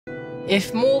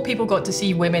If more people got to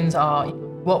see women's art,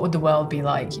 what would the world be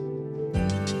like?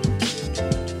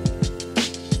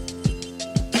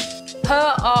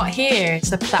 Her Art Here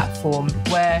is a platform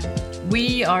where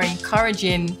we are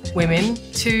encouraging women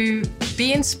to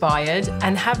be inspired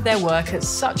and have their work at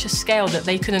such a scale that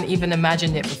they couldn't even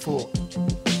imagine it before.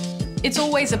 It's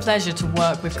always a pleasure to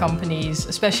work with companies,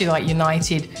 especially like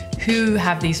United, who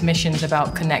have these missions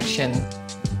about connection.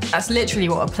 That's literally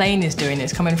what a plane is doing.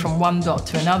 It's coming from one dot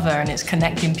to another and it's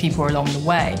connecting people along the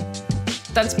way.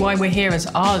 That's why we're here as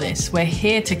artists. We're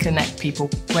here to connect people.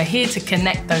 We're here to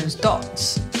connect those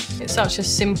dots. It's such a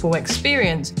simple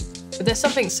experience, but there's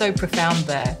something so profound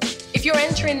there. If you're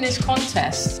entering this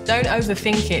contest, don't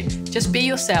overthink it. Just be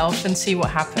yourself and see what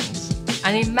happens.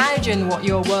 And imagine what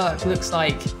your work looks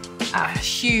like at a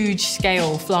huge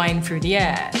scale flying through the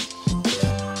air.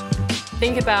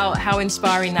 Think about how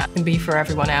inspiring that can be for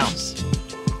everyone else.